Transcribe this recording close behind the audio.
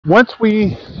Once we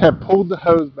have pulled the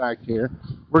hose back here,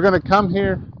 we're going to come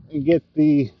here and get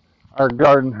our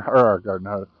garden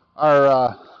hose,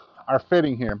 our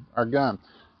fitting here, our gun.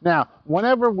 Now,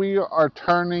 whenever we are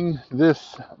turning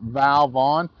this valve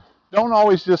on, don't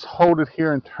always just hold it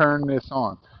here and turn this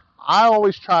on. I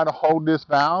always try to hold this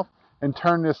valve and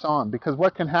turn this on, because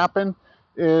what can happen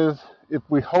is if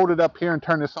we hold it up here and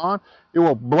turn this on, it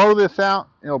will blow this out,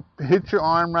 it'll hit your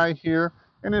arm right here,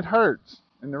 and it hurts.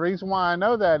 And the reason why I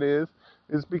know that is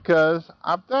because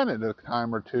I've done it a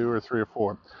time or two or three or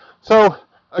four. So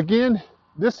again,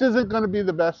 this isn't going to be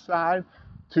the best side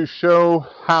to show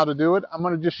how to do it. I'm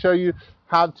going to just show you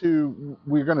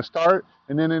we're going to start,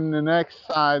 and then in the next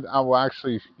side I will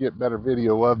actually get better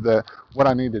video of what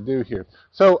I need to do here.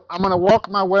 So I'm going to walk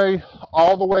my way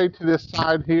all the way to this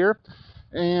side here,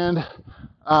 and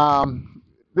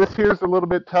this here's a little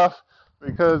bit tough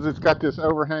because it's got this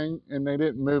overhang and they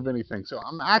didn't move anything. So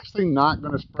I'm actually not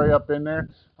going to spray up in there.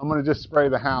 I'm going to just spray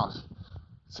the house.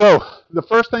 So the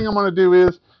first thing I'm going to do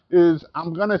is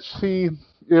I'm going to see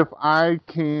if I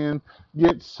can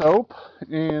get soap,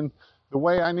 and the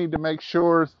way I need to make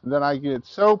sure that I get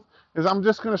soap is I'm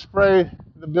just going to spray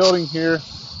the building here,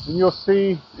 and you'll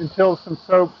see until some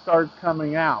soap starts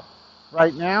coming out.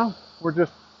 Right now we're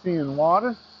just seeing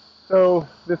water, so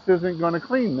this isn't going to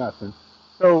clean nothing.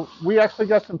 So we actually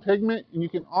got some pigment, and you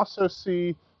can also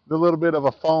see the little bit of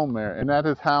a foam there, and that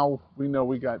is how we know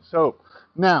we got soap.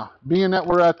 Now, being that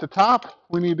we're at the top,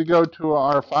 we need to go to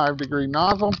our 5-degree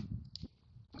nozzle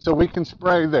so we can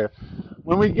spray there.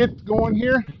 When we get going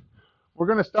here, we're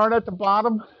going to start at the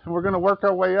bottom and we're going to work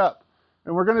our way up.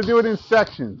 And we're going to do it in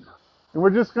sections. And we're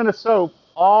just going to soap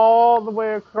all the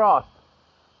way across.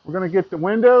 We're going to get the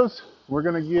windows. We're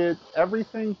going to get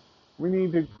everything we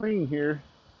need to clean here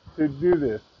to do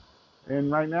this.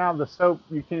 And right now the soap,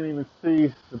 you can't even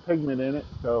see the pigment in it,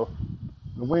 so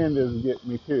the wind is getting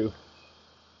me too.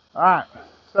 All right,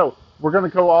 so we're going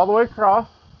to go all the way across.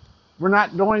 We're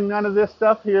not doing none of this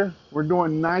stuff here. We're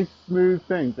doing nice, smooth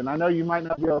things. And I know you might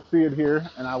not be able to see it here,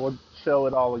 and I will show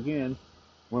it all again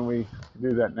when we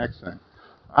do that next thing.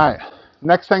 All right,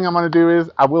 next thing I'm going to do is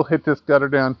I will hit this gutter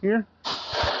down here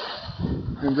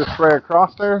and just spray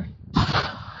across there.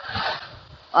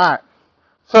 All right,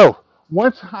 so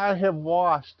once I have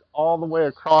washed all the way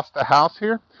across the house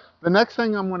here, the next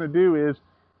thing I'm going to do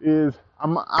is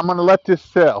I'm going to let this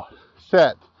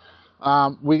set.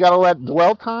 We got to let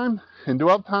dwell time, and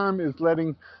dwell time is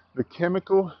letting the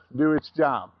chemical do its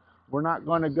job. We're not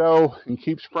going to go and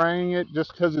keep spraying it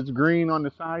just because it's green on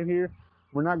the side here.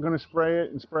 We're not going to spray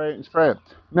it and spray it and spray it.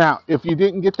 Now, if you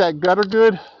didn't get that gutter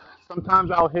good, sometimes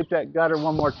I'll hit that gutter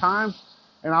one more time,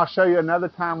 and I'll show you another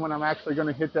time when I'm actually going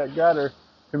to hit that gutter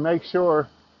to make sure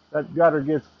that gutter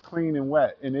gets clean and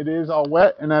wet. And it is all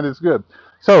wet, and that is good.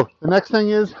 So the next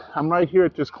thing is I'm right here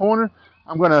at this corner.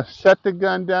 I'm going to set the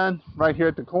gun down right here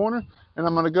at the corner, and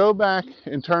I'm going to go back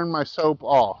and turn my soap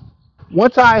off.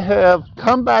 Once I have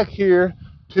come back here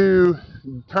to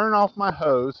turn off my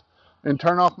hose and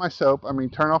turn off my soap,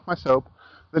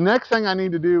 the next thing I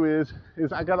need to do is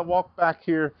I got to walk back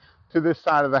here to this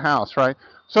side of the house, right?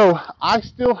 So I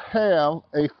still have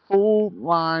a full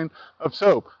line of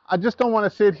soap. I just don't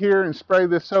want to sit here and spray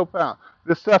this soap out.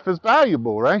 This stuff is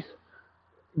valuable, right?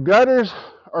 Gutters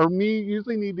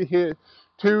usually need to hit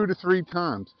 2 to 3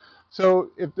 times.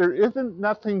 So if there isn't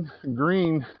nothing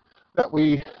green that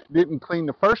we didn't clean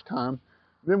the first time,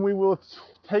 then we will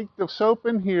take the soap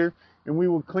in here and we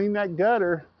will clean that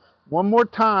gutter one more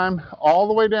time all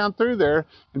the way down through there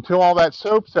until all that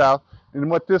soap's out. And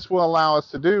what this will allow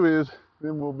us to do is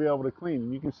then we'll be able to clean.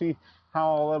 And you can see how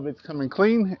all of it's coming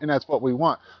clean, and that's what we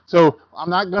want. So I'm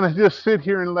not going to just sit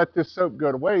here and let this soap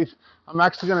go to waste. I'm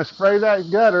actually going to spray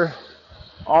that gutter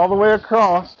all the way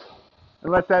across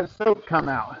and let that soap come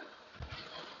out.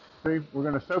 See, we're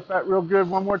going to soap that real good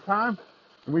one more time,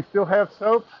 and we still have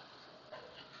soap.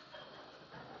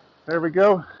 There we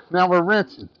go. Now we're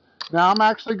rinsing. Now I'm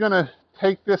actually going to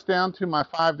take this down to my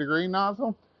 5-degree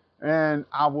nozzle, and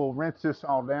I will rinse this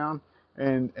all down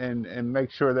and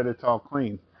make sure that it's all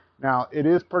clean. Now it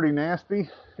is pretty nasty,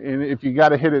 and if you got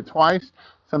to hit it twice,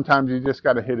 sometimes you just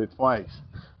got to hit it twice.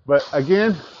 But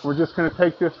again, we're just going to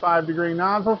take this 5-degree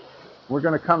nozzle. We're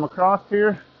going to come across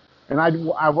here, and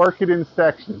I work it in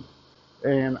sections.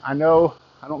 And I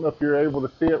don't know if you're able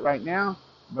to see it right now,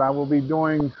 but I will be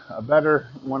doing a better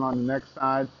one on the next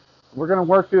side. We're going to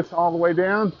work this all the way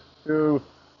down to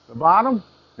the bottom,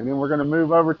 and then we're going to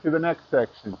move over to the next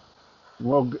section.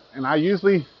 And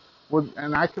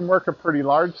I can work a pretty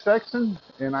large section,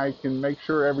 and I can make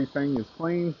sure everything is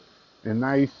clean and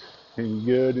nice and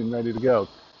good and ready to go.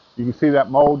 You can see that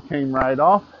mold came right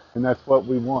off, and that's what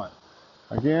we want.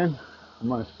 Again, I'm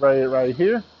going to spray it right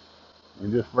here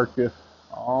and just work this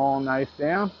all nice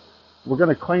down. We're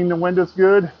going to clean the windows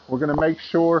good. We're going to make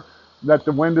sure that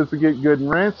the windows get good and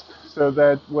rinsed, so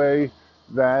that way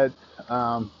that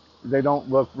they don't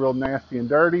look real nasty and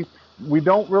dirty. We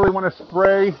don't really want to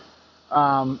spray,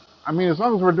 I mean, as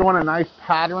long as we're doing a nice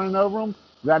pattern over them,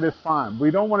 that is fine.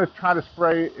 We don't want to try to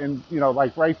spray in, you know,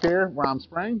 like right there where I'm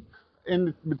spraying,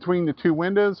 in between the two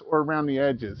windows or around the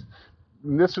edges.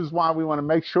 And this is why we want to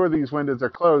make sure these windows are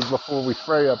closed before we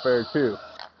spray up there too.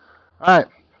 All right,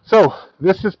 so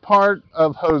this is part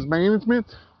of hose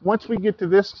management. Once we get to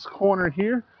this corner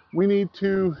here, we need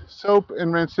to soap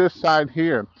and rinse this side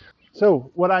here.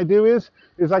 So what I do is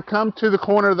I come to the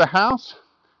corner of the house,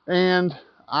 and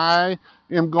I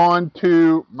am going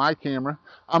to my camera.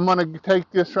 I'm going to take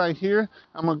this right here.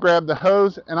 I'm going to grab the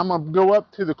hose, and I'm going to go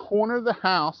up to the corner of the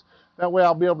house. That way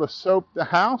I'll be able to soap the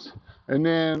house, and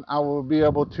then I will be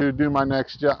able to do my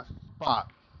next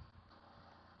spot.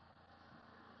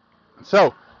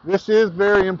 So this is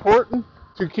very important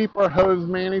to keep our hose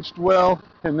managed well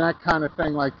and that kind of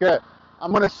thing like that.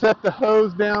 I'm going to set the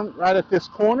hose down right at this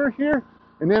corner here,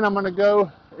 and then I'm going to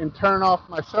go and turn off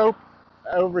my soap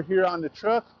over here on the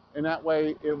truck, and that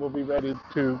way it will be ready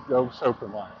to go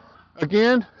soaping line.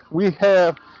 Again, we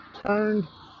have turned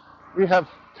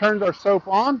our soap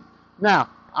on. Now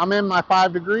I'm in my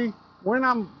 5 degree. When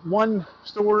I'm 1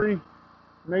 story,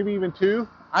 maybe even 2,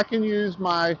 I can use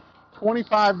my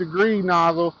 25 degree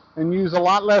nozzle and use a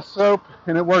lot less soap,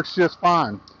 and it works just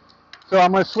fine. So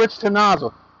I'm going to switch to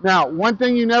nozzle. Now, one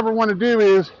thing you never want to do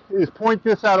is point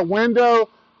this out a window,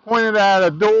 point it at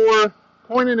a door,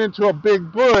 point it into a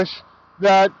big bush,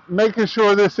 that making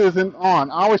sure this isn't on.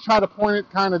 I always try to point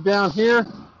it kind of down here,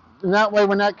 and that way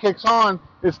when that kicks on,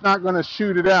 it's not going to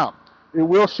shoot it out. It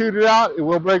will shoot it out, it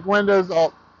will break windows,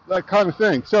 all that kind of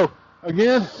thing. So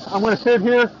again, I'm going to sit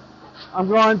here. I'm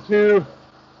going to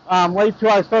wait till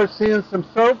I start seeing some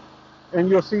soap, and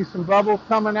you'll see some bubbles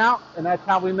coming out, and that's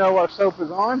how we know our soap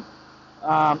is on.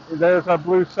 There's our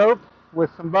blue soap with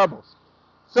some bubbles.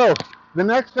 So the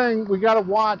next thing we got to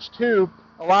watch too,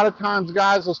 a lot of times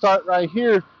guys will start right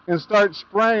here and start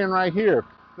spraying right here.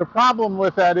 The problem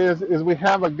with that is we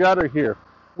have a gutter here.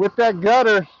 With that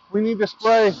gutter, we need to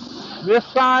spray this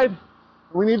side.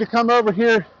 We need to come over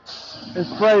here and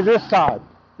spray this side,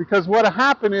 because what'll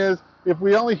happen is if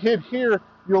we only hit here,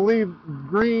 you'll leave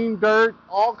green, dirt,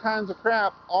 all kinds of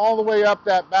crap all the way up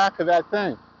that back of that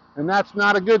thing. And that's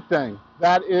not a good thing.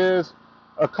 That is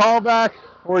a callback,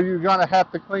 or you're going to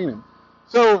have to clean it.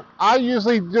 So I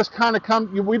usually just kind of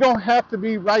come, we don't have to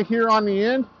be right here on the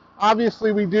end.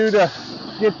 Obviously we do to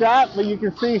get that, but you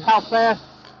can see how fast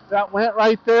that went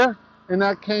right there, and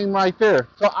that came right there.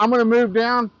 So I'm going to move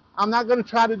down. I'm not going to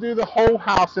try to do the whole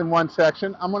house in one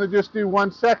section. I'm going to just do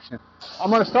one section. I'm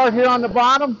going to start here on the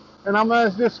bottom, and I'm going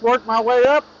to just work my way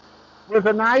up with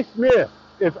a nice mist.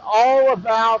 It's all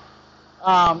about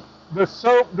the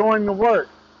soap doing the work.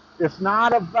 It's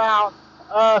not about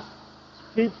us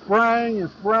keep spraying and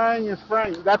spraying and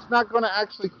spraying. That's not going to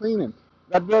actually clean it.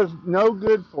 That does no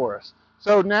good for us.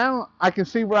 So now I can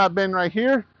see where I've been right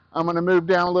here. I'm going to move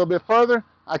down a little bit further.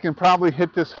 I can probably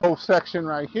hit this whole section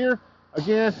right here.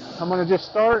 Again, I'm going to just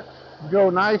start, go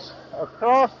nice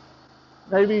across,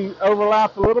 maybe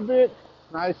overlap a little bit,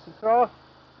 nice across,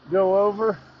 go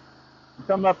over,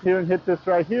 come up here and hit this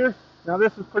right here. Now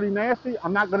this is pretty nasty.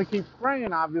 I'm not going to keep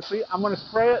spraying, obviously. I'm going to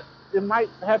spray it. It might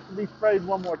have to be sprayed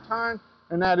one more time,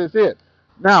 and that is it.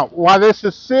 Now, while this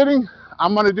is sitting,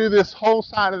 I'm going to do this whole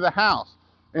side of the house.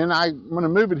 And I'm going to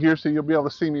move it here so you'll be able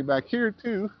to see me back here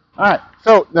too. All right,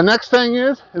 so the next thing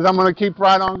is I'm going to keep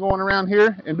right on going around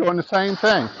here and doing the same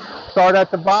thing. Start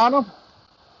at the bottom,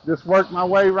 just work my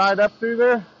way right up through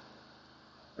there.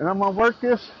 And I'm going to work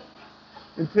this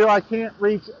until I can't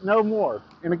reach no more.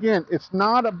 And again, it's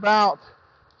not about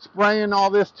spraying all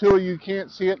this till you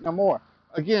can't see it no more.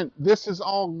 Again, this is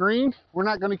all green. We're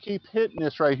not going to keep hitting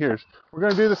this right here. We're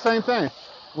going to do the same thing.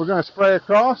 We're going to spray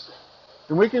across,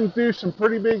 and we can do some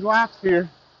pretty big laps here.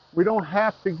 We don't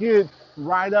have to get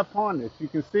right up on this. You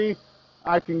can see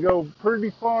I can go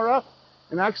pretty far up,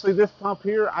 and actually this pump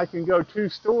here I can go 2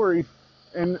 stories,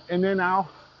 and then I'm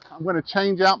going to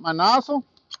change out my nozzle.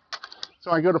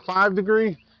 So I go to 5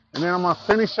 degree, and then I'm going to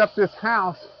finish up this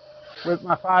house with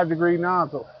my 5 degree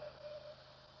nozzle.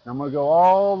 I'm going to go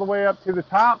all the way up to the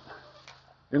top,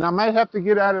 and I might have to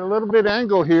get at a little bit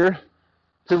angle here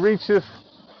to reach this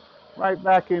right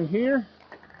back in here,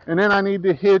 and then I need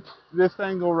to hit this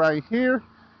angle right here.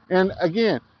 And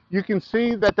again, you can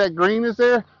see that that green is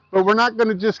there, but we're not going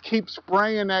to just keep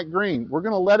spraying that green. We're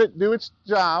going to let it do its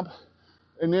job,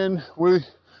 and then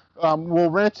we'll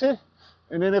rinse it,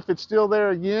 and then if it's still there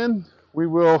again, we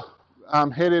will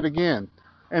hit it again.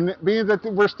 And being that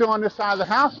we're still on this side of the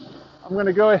house, I'm going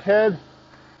to go ahead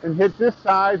and hit this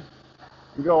side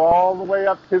and go all the way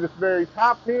up to this very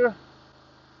top here.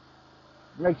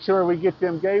 Make sure we get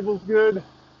them gables good.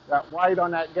 That white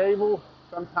on that gable,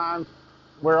 sometimes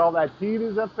where all that heat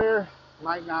is up there,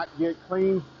 might not get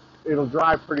clean. It'll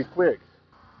dry pretty quick.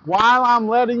 While I'm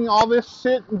letting all this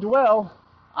sit and dwell,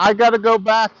 I got to go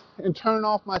back and turn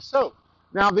off my soap.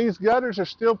 Now these gutters are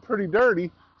still pretty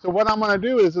dirty, so what I'm going to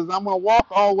do is I'm going to walk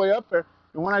all the way up there,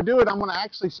 and when I do it, I'm going to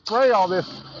actually spray all this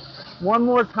one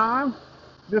more time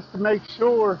just to make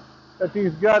sure that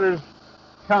these gutters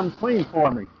come clean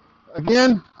for me.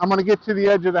 Again, I'm going to get to the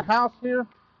edge of the house here,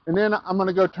 and then I'm going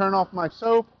to go turn off my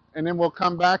soap, and then we'll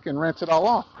come back and rinse it all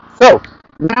off. So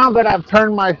now that I've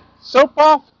turned my soap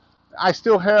off, I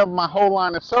still have my whole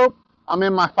line of soap. I'm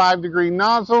in my 5-degree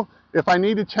nozzle. If I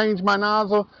need to change my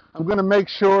nozzle, I'm going to make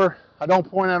sure I don't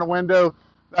point out a window,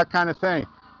 that kind of thing.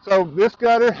 So this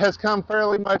gutter has come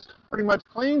pretty much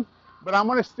clean, but I'm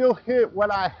going to still hit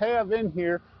what I have in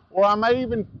here, or I might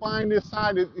even find this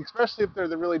side, especially if they're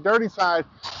the really dirty side,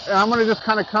 and I'm going to just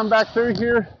kind of come back through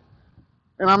here,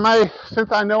 and I may,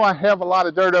 since I know I have a lot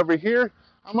of dirt over here,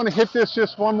 I'm going to hit this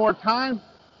just one more time,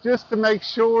 just to make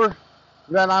sure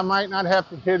that I might not have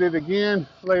to hit it again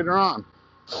later on.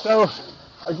 So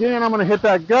again, I'm going to hit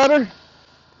that gutter,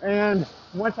 and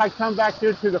once I come back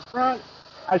here to the front,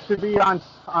 I should be on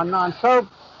non-soap,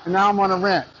 and now I'm going to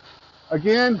rinse.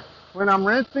 Again, when I'm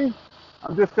rinsing,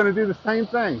 I'm just going to do the same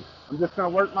thing. I'm just going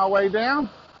to work my way down,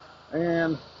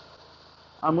 and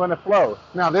I'm going to flow.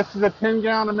 Now this is a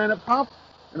 10-gallon a minute pump,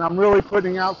 and I'm really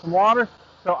putting out some water,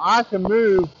 so I can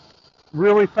move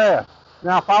really fast.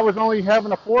 Now if I was only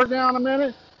having a 4-gallon a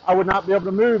minute, I would not be able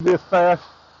to move this fast.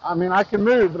 I mean, I can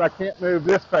move, but I can't move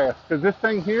this fast, because this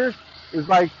thing here is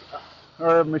like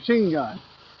a machine gun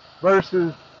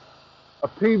versus a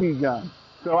PB gun.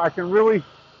 So I can really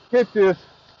hit this,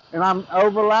 and I'm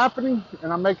overlapping,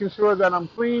 and I'm making sure that I'm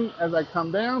clean as I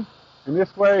come down, and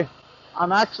this way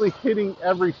I'm actually hitting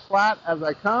every slat as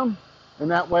I come, and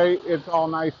that way it's all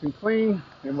nice and clean,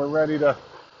 and we're ready to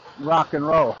rock and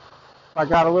roll. If I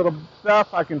got a little stuff,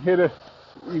 I can hit it.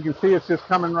 You can see it's just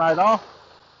coming right off,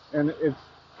 and it's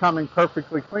coming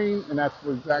perfectly clean, and that's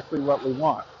exactly what we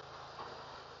want.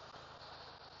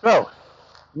 So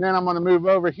then I'm going to move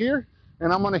over here,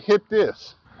 and I'm going to hit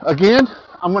this. Again,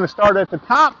 I'm going to start at the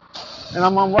top, and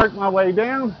I'm going to work my way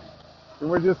down, and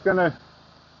we're just going to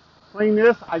clean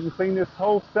this. I can clean this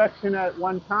whole section at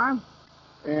one time,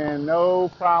 and no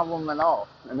problem at all,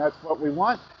 and that's what we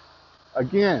want.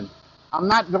 Again, I'm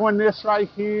not doing this right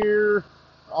here,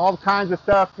 all kinds of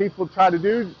stuff people try to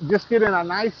do. Just get in a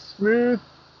nice, smooth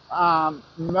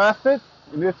method,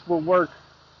 and this will work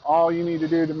all you need to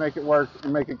do to make it work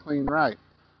and make it clean right.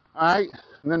 All right,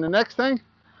 and then the next thing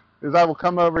is I will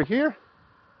come over here,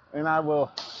 and I'm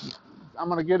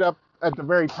going to get up at the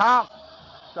very top,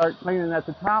 start cleaning at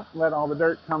the top, let all the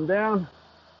dirt come down,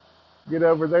 get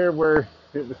over there where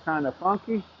it was kind of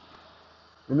funky.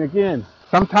 And again,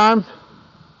 sometimes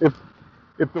if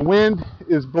the wind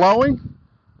is blowing,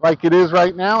 like it is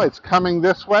right now, it's coming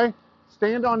this way,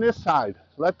 stand on this side.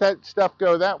 Let that stuff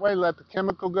go that way, let the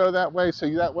chemical go that way, so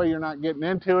that way you're not getting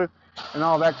into it and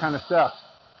all that kind of stuff.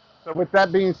 So with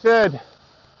that being said,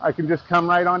 I can just come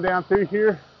right on down through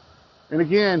here. And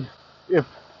again, if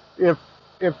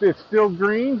it's still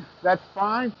green, that's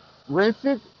fine. Rinse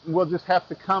it. We'll just have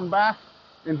to come back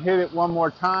and hit it one more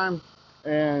time,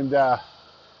 and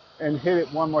hit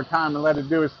it one more time and let it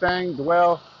do its thing,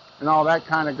 dwell, and all that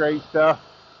kind of great stuff.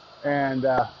 And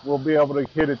we'll be able to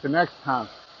hit it the next time.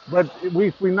 But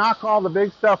if we knock all the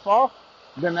big stuff off,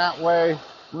 then that way,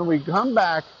 when we come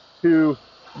back to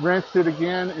rinse it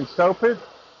again and soap it,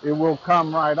 it will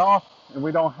come right off, and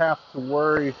we don't have to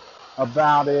worry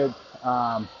about it.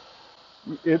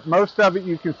 Most of it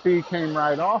you can see came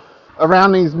right off.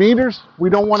 Around these meters, we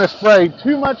don't want to spray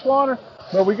too much water,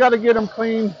 but we got to get them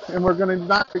clean, and we're going to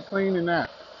knock it clean in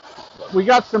that. We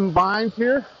got some vines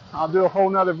here. I'll do a whole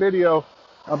nother video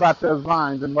about those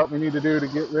vines and what we need to do to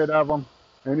get rid of them,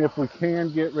 and if we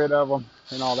can get rid of them,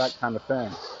 and all that kind of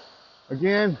thing.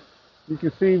 Again, you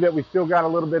can see that we still got a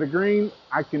little bit of green.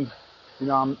 I can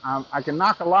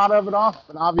knock a lot of it off,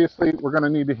 but obviously we're going to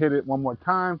need to hit it one more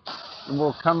time, and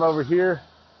we'll come over here,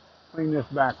 clean this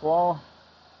back wall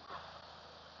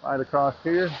right across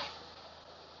here.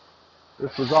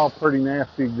 This was all pretty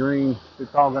nasty green.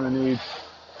 It's all going to need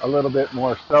a little bit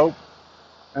more soap,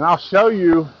 and I'll show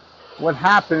you what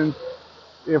happens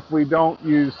if we don't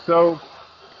use soap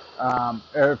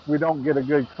If we don't get a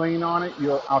good clean on it,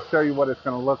 I'll show you what it's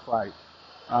going to look like.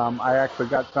 I actually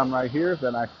got some right here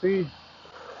that I see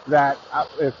that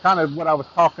it's kind of what I was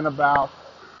talking about,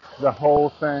 the whole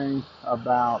thing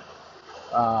about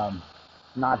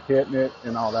not hitting it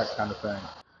and all that kind of thing.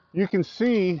 You can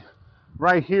see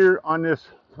right here on this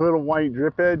little white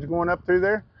drip edge going up through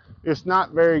there, it's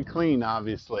not very clean,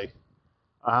 obviously.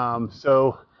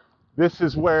 So this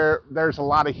is where there's a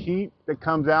lot of heat that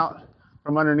comes out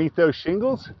from underneath those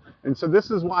shingles. And so this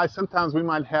is why sometimes we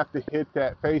might have to hit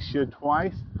that fascia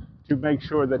twice to make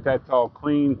sure that that's all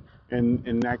clean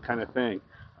and that kind of thing.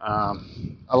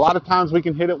 A lot of times we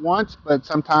can hit it once, but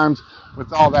sometimes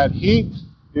with all that heat,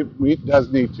 it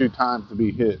does need 2 times to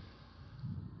be hit.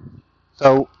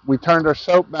 So we turned our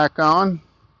soap back on,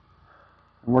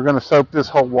 and we're going to soap this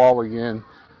whole wall again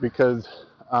because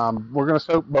we're going to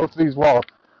soap both of these walls.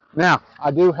 Now,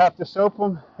 I do have to soap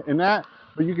them in that,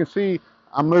 but you can see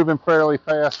I'm moving fairly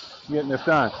fast getting this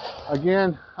done.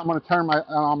 Again, I'm going to turn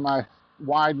on my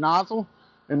wide nozzle,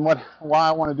 and why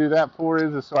I want to do that for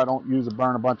is so I don't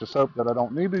burn a bunch of soap that I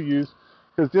don't need to use,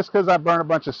 because just because I burn a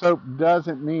bunch of soap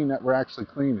doesn't mean that we're actually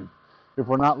cleaning. If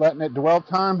we're not letting it dwell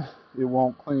time, it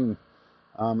won't clean,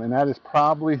 and that is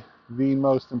probably the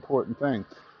most important thing.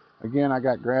 Again, I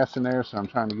got grass in there, so I'm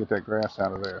trying to get that grass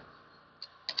out of there.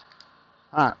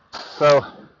 All right, so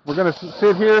we're going to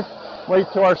sit here, wait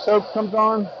till our soap comes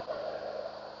on.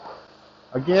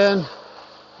 Again,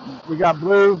 we got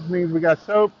blue, means we got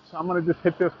soap, so I'm going to just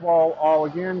hit this wall all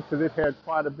again because it had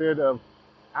quite a bit of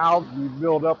algae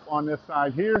build up on this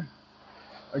side here.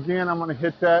 Again, I'm going to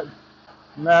hit that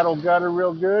metal gutter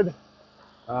real good.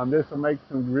 This will make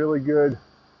some really good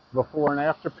before and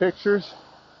after pictures.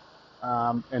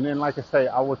 And then, like I say,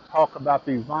 I will talk about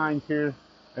these vines here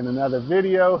in another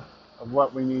video of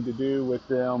what we need to do with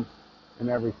them and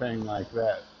everything like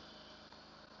that.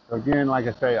 So again, like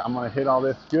I say, I'm going to hit all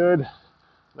this good,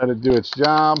 let it do its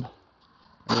job,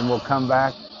 and then we'll come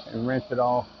back and rinse it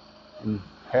all and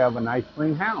have a nice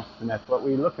clean house. And that's what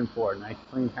we're looking for, a nice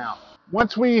clean house.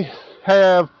 Once we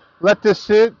have let this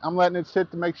sit, I'm letting it sit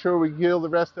to make sure we kill the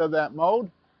rest of that mold.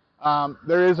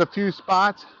 There is a few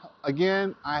spots.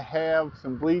 Again, I have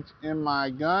some bleach in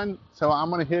my gun, so I'm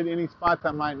going to hit any spots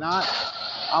I might not.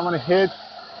 I'm going to hit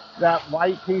that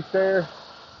white piece there,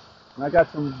 and I got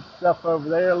some stuff over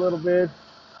there a little bit,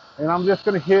 and I'm just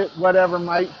going to hit whatever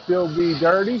might still be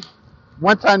dirty.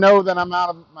 Once I know that I'm out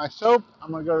of my soap,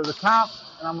 I'm going to go to the top,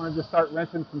 and I'm going to just start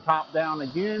rinsing from top down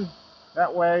again.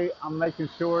 That way, I'm making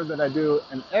sure that I do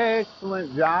an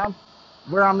excellent job.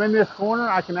 Where I'm in this corner,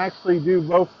 I can actually do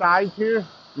both sides here.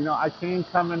 You know, I can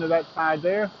come into that side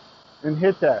there and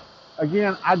hit that.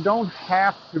 Again, I don't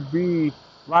have to be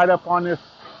right up on this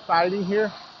siding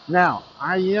here. Now,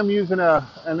 I am using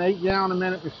an 8 gallon a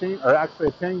minute machine, or actually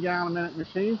a 10 gallon a minute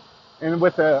machine. And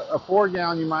with a 4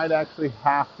 gallon, you might actually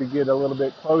have to get a little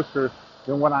bit closer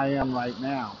than what I am right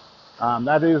now.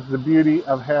 That is the beauty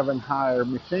of having higher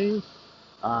machines.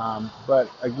 But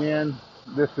again,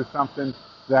 this is something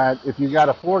that if you got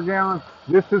a 4 gallon,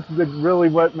 this is really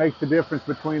what makes the difference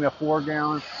between a 4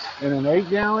 gallon and an 8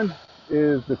 gallon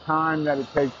is the time that it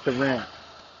takes to rinse.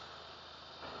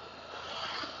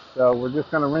 So we're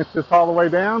just going to rinse this all the way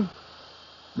down,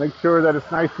 make sure that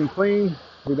it's nice and clean,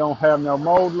 we don't have no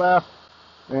mold left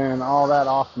and all that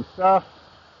awesome stuff.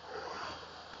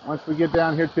 Once we get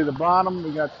down here to the bottom,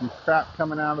 we got some crap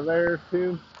coming out of there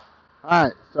too.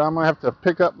 Alright, so I'm going to have to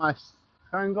pick up my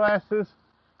sunglasses.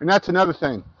 And that's another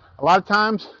thing. A lot of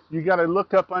times, you got to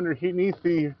look up underneath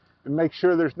and make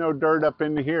sure there's no dirt up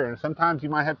into here. And sometimes you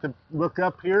might have to look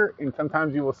up here, and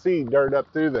sometimes you will see dirt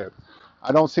up through there.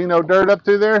 I don't see no dirt up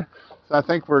through there, so I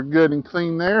think we're good and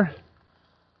clean there.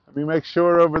 Let me make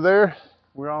sure over there,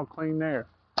 we're all clean there.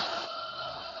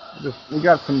 We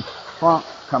got some funk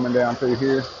coming down through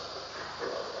here.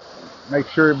 Make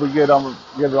sure we get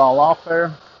it all off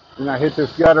there. And I hit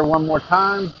this gutter one more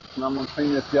time, and I'm going to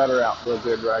clean this gutter out real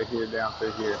good right here down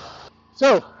through here.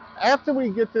 So after we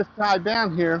get this tied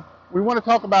down here, we want to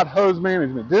talk about hose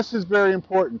management. This is very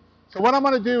important. So what I'm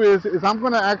going to do is I'm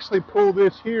going to actually pull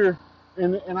this here,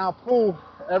 and I'll pull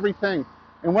everything.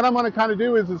 And what I'm going to kind of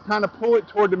do is kind of pull it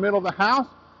toward the middle of the house,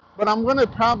 but I'm going to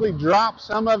probably drop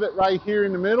some of it right here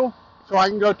in the middle so I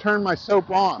can go turn my soap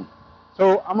on.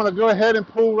 So I'm going to go ahead and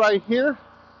pull right here.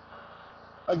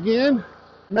 Again,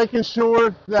 making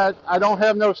sure that I don't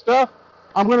have no stuff.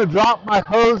 I'm going to drop my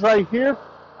hose right here.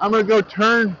 I'm going to go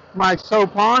turn my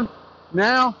soap on.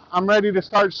 Now I'm ready to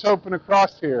start soaping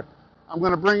across here. I'm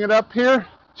going to bring it up here,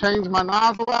 change my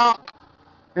nozzle out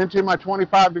into my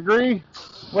 25 degree.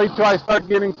 Wait till I start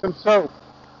getting some soap.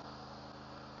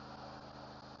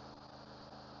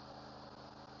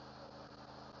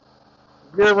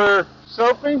 Here we're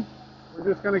soaping.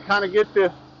 We're just going to kind of get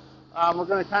this, we're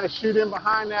going to kind of shoot in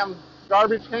behind them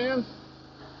garbage cans.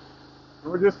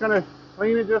 And we're just going to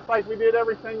clean it just like we did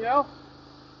everything else.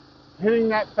 Hitting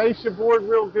that fascia board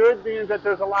real good, being that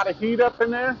there's a lot of heat up in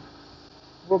there.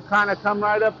 We'll kind of come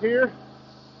right up here,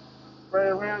 spray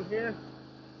around here.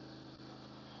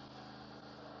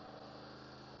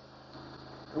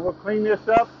 And we'll clean this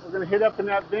up. We're going to hit up in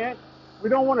that vent. We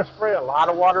don't want to spray a lot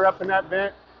of water up in that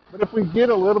vent, but if we get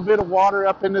a little bit of water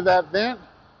up into that vent,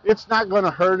 it's not going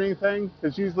to hurt anything,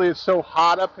 because usually it's so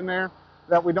hot up in there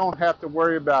that we don't have to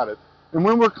worry about it. And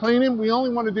when we're cleaning, we only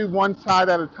want to do one side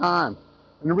at a time.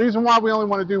 And the reason why we only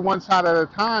want to do one side at a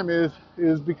time is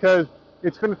because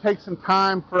it's going to take some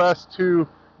time for us to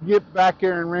get back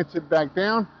there and rinse it back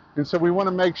down. And so we want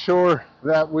to make sure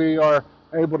that we are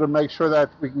able to make sure that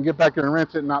we can get back there and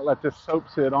rinse it and not let this soap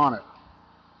sit on it.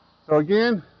 So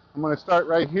again, I'm going to start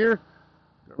right here,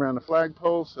 go around the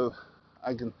flagpole so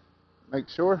I can make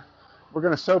sure. We're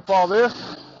going to soap all this,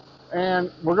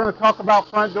 and we're going to talk about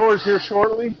front doors here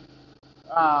shortly.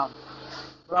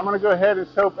 But I'm going to go ahead and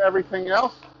soap everything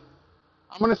else.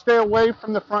 I'm going to stay away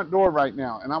from the front door right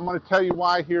now, and I'm going to tell you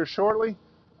why here shortly,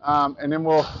 and then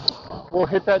we'll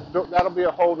hit that. That'll be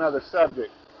a whole nother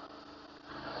subject.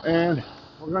 And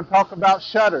we're going to talk about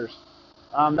shutters.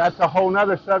 That's a whole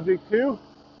nother subject too.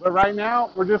 But right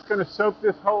now, we're just going to soap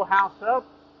this whole house up,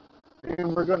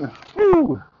 and we're going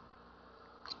to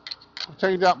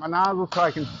change out my nozzle so I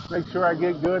can make sure I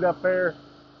get good up there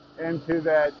into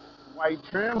that white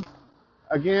trim.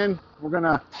 Again, we're going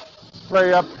to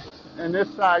spray up in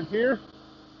this side here,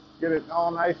 get it all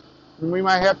nice. And we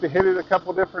might have to hit it a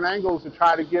couple different angles to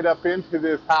try to get up into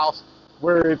this house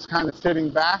where it's kind of sitting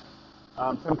back.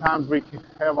 Sometimes we can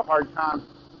have a hard time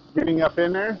getting up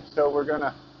in there, so we're going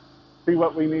to see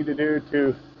what we need to do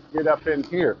to get up in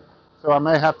here. So I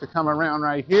may have to come around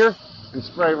right here and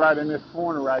spray right in this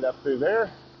corner right up through there,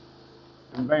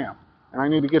 and bam. And I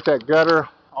need to get that gutter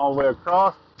all the way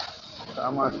across. So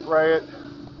I'm going to spray it,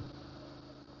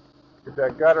 get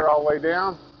that gutter all the way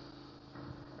down,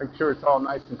 make sure it's all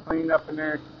nice and clean up in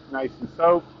there, nice and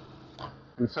soaped,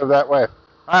 and so that way.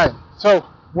 All right, so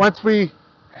once we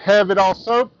have it all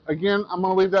soaped, again, I'm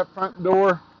going to leave that front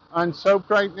door unsoaped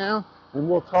right now, and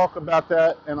we'll talk about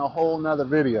that in a whole nother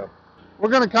video. We're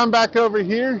going to come back over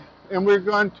here, and we're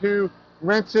going to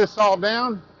rinse this all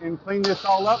down and clean this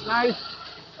all up nice.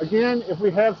 Again, if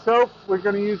we have soap, we're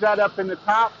going to use that up in the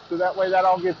top, so that way that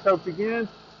all gets soaked again.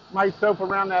 Might soap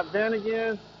around that vent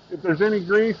again. If there's any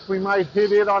grease, we might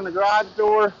hit it on the garage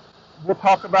door. We'll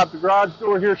talk about the garage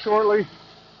door here shortly.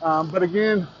 But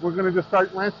again, we're going to just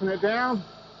start rinsing it down.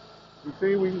 You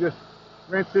see, we can just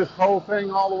rinse this whole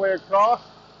thing all the way across,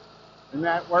 and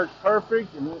that works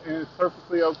perfect, and it's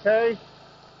perfectly okay.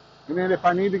 And then if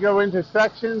I need to go into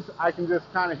sections, I can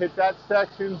just kind of hit that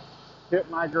section, hit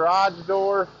my garage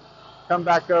door, come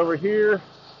back over here,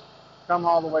 come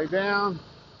all the way down,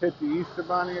 hit the Easter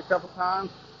Bunny a couple times,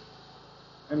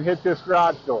 and hit this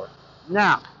garage door.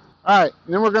 Now, all right,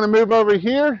 and then we're going to move over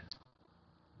here,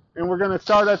 and we're going to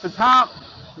start at the top,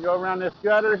 go around this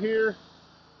gutter here,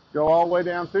 go all the way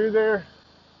down through there,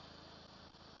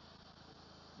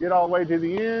 get all the way to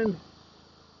the end,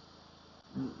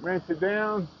 rinse it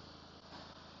down,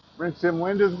 rinse them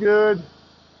windows good.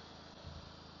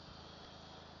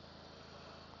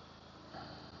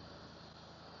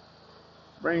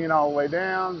 Bring it all the way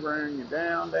down, bring it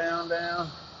down, down, down.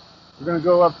 We're going to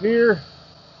go up here,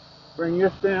 bring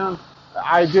this down.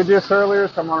 I did this earlier,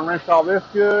 so I'm going to rinse all this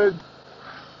good.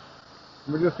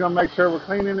 We're just going to make sure we're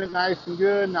cleaning it nice and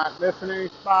good, not missing any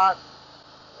spots,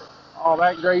 all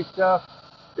that great stuff.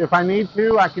 If I need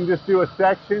to, I can just do a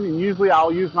section, and usually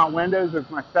I'll use my windows as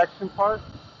my section part,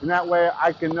 and that way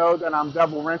I can know that I'm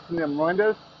double rinsing them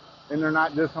windows, and they're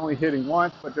not just only hitting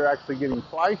once, but they're actually getting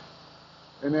twice.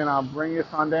 And then I'll bring this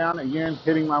on down, again,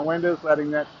 hitting my windows, letting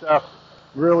that stuff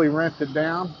really rinse it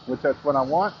down, which that's what I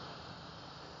want.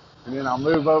 And then I'll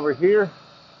move over here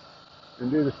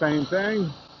and do the same thing.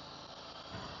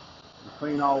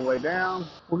 Clean all the way down.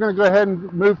 We're going to go ahead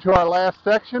and move to our last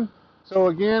section. So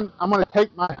again, I'm going to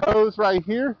take my hose right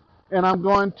here, and I'm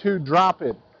going to drop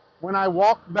it. When I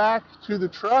walk back to the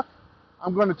truck,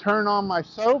 I'm going to turn on my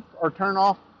soap, or turn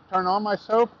on my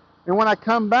soap. And when I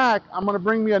come back, I'm going to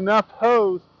bring me enough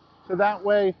hose so that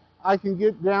way I can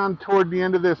get down toward the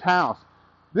end of this house.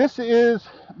 This is,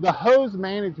 the hose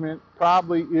management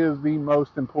probably is the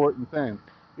most important thing.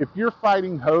 If you're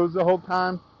fighting hose the whole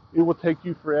time, it will take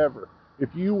you forever. If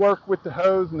you work with the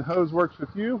hose and the hose works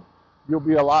with you, you'll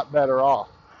be a lot better off.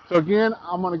 So again,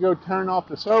 I'm going to go turn off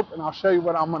the soap, and I'll show you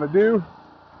what I'm going to do.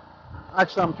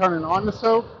 Actually, I'm turning on the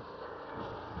soap.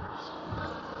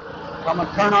 So I'm going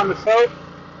to turn on the soap.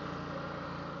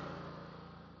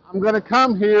 I'm going to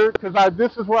come here because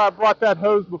this is where I brought that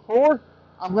hose before.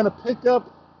 I'm going to pick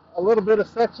up a little bit of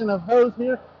section of hose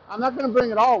here. I'm not going to bring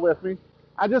it all with me.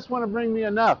 I just want to bring me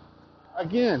enough.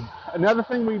 Again, another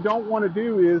thing we don't want to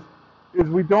do is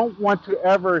we don't want to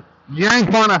ever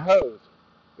yank on a hose.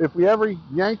 If we ever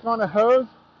yank on a hose,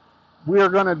 we are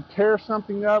going to tear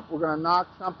something up. We're going to knock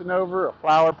something over, a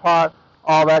flower pot,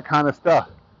 all that kind of stuff.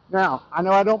 Now, I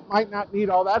know I might not need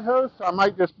all that hose, so I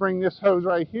might just bring this hose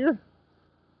right here.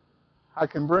 I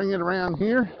can bring it around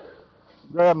here,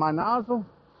 grab my nozzle.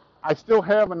 I still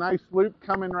have a nice loop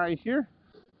coming right here.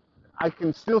 I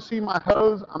can still see my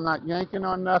hose. I'm not yanking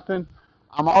on nothing.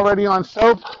 I'm already on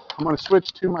soap. I'm going to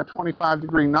switch to my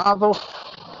 25-degree nozzle.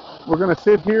 We're going to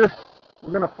sit here.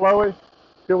 We're going to flow it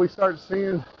till we start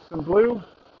seeing some blue,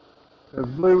 because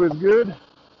blue is good.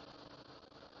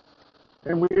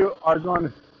 And we are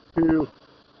going to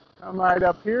come right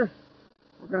up here.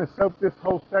 We're going to soap this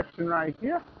whole section right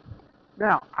here.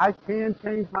 Now, I can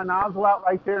change my nozzle out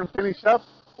right there and finish up,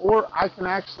 or I can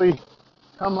actually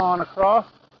come on across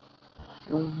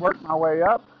and work my way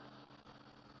up.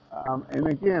 And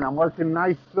again, I'm working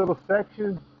nice little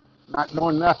sections, not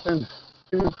doing nothing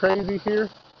too crazy here.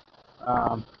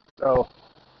 So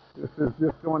this is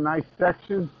just doing nice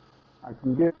sections. I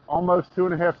can get almost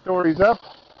 2.5 stories up.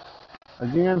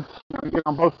 Again, I'm going to get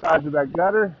on both sides of that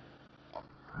gutter.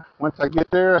 Once I get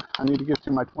there, I need to get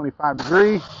to my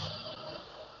 25-degree.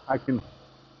 I can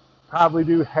probably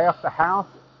do half the house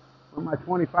from my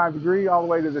 25-degree all the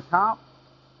way to the top,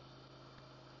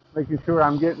 making sure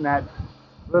I'm getting that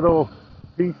little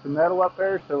piece of metal up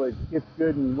there so it gets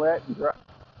good and wet and dry,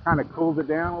 kind of cools it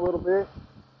down a little bit.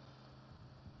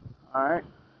 All right.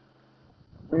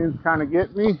 Wind's kind of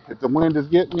getting me. If the wind is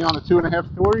getting me on a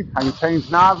 2.5 story, I can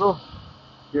change nozzle,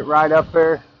 get right up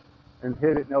there, and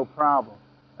hit it no problem.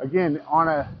 Again, on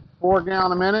a 4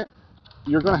 gallon a minute,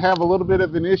 you're going to have a little bit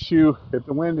of an issue if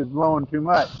the wind is blowing too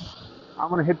much. I'm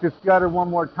going to hit this gutter one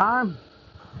more time,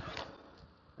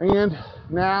 and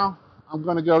now I'm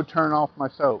going to go turn off my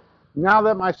soap. Now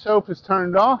that my soap is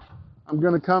turned off, I'm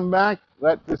going to come back,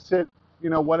 let this sit,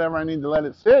 whatever I need to let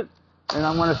it sit, and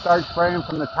I'm going to start spraying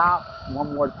from the top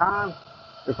one more time.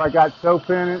 If I got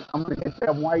soap in it, I'm going to hit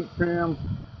that white trim.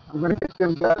 I'm going to hit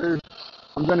them gutters.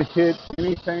 I'm going to hit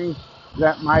anything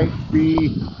that might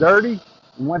be dirty.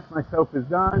 And once my soap is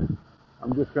done,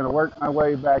 I'm just going to work my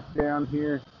way back down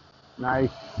here.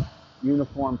 Nice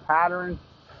uniform pattern.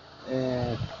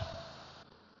 And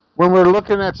when we're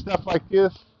looking at stuff like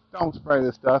this, don't spray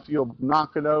this stuff. You'll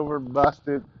knock it over, bust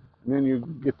it, and then you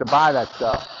get to buy that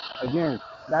stuff. Again,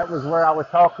 that was where I was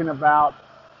talking about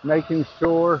making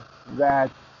sure that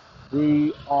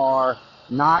we are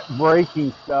not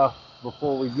breaking stuff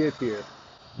before we get here.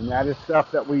 And that is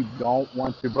stuff that we don't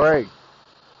want to break.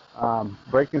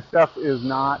 Breaking stuff is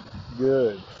not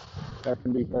good. That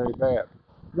can be very bad.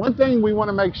 One thing we want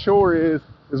to make sure is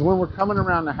when we're coming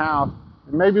around the house,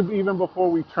 and maybe even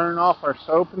before we turn off our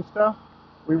soap and stuff,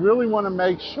 we really want to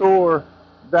make sure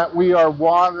that we are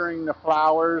watering the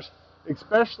flowers,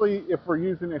 especially if we're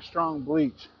using a strong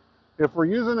bleach. If we're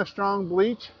using a strong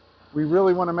bleach, we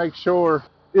really want to make sure,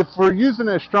 if we're using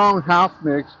a strong house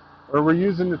mix, or we're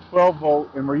using the 12 volt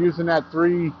and we're using that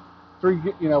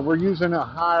we're using a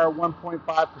higher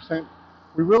 1.5%,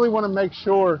 we really want to make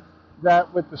sure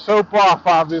that with the soap off,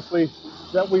 obviously,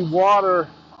 that we water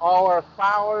all our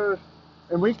flowers.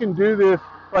 And we can do this,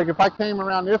 like if I came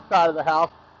around this side of the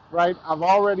house, right, I'm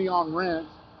already on rinse,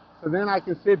 so then I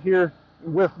can sit here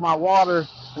with my water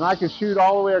and I can shoot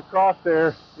all the way across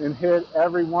there and hit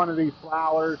every one of these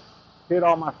flowers, hit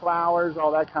all my flowers,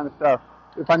 all that kind of stuff.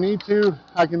 If I need to,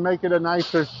 I can make it a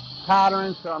nicer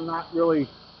pattern so I'm not really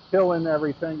killing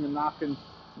everything and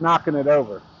knocking it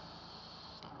over.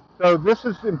 So this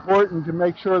is important to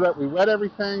make sure that we wet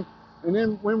everything. And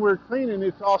then when we're cleaning,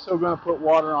 it's also going to put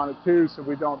water on it too, so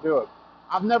we don't do it.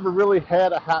 I've never really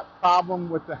had a problem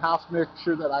with the house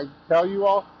mixture that I tell you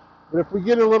all, but if we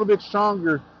get it a little bit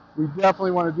stronger, we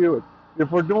definitely want to do it.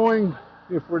 If we're doing,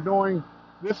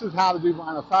 this is how to do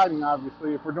vinyl siding,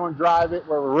 obviously. If we're doing drive it,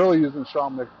 where we're really using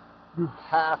strong mix, you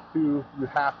have to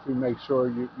make sure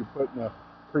you put in a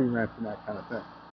pre-rinse and that kind of thing.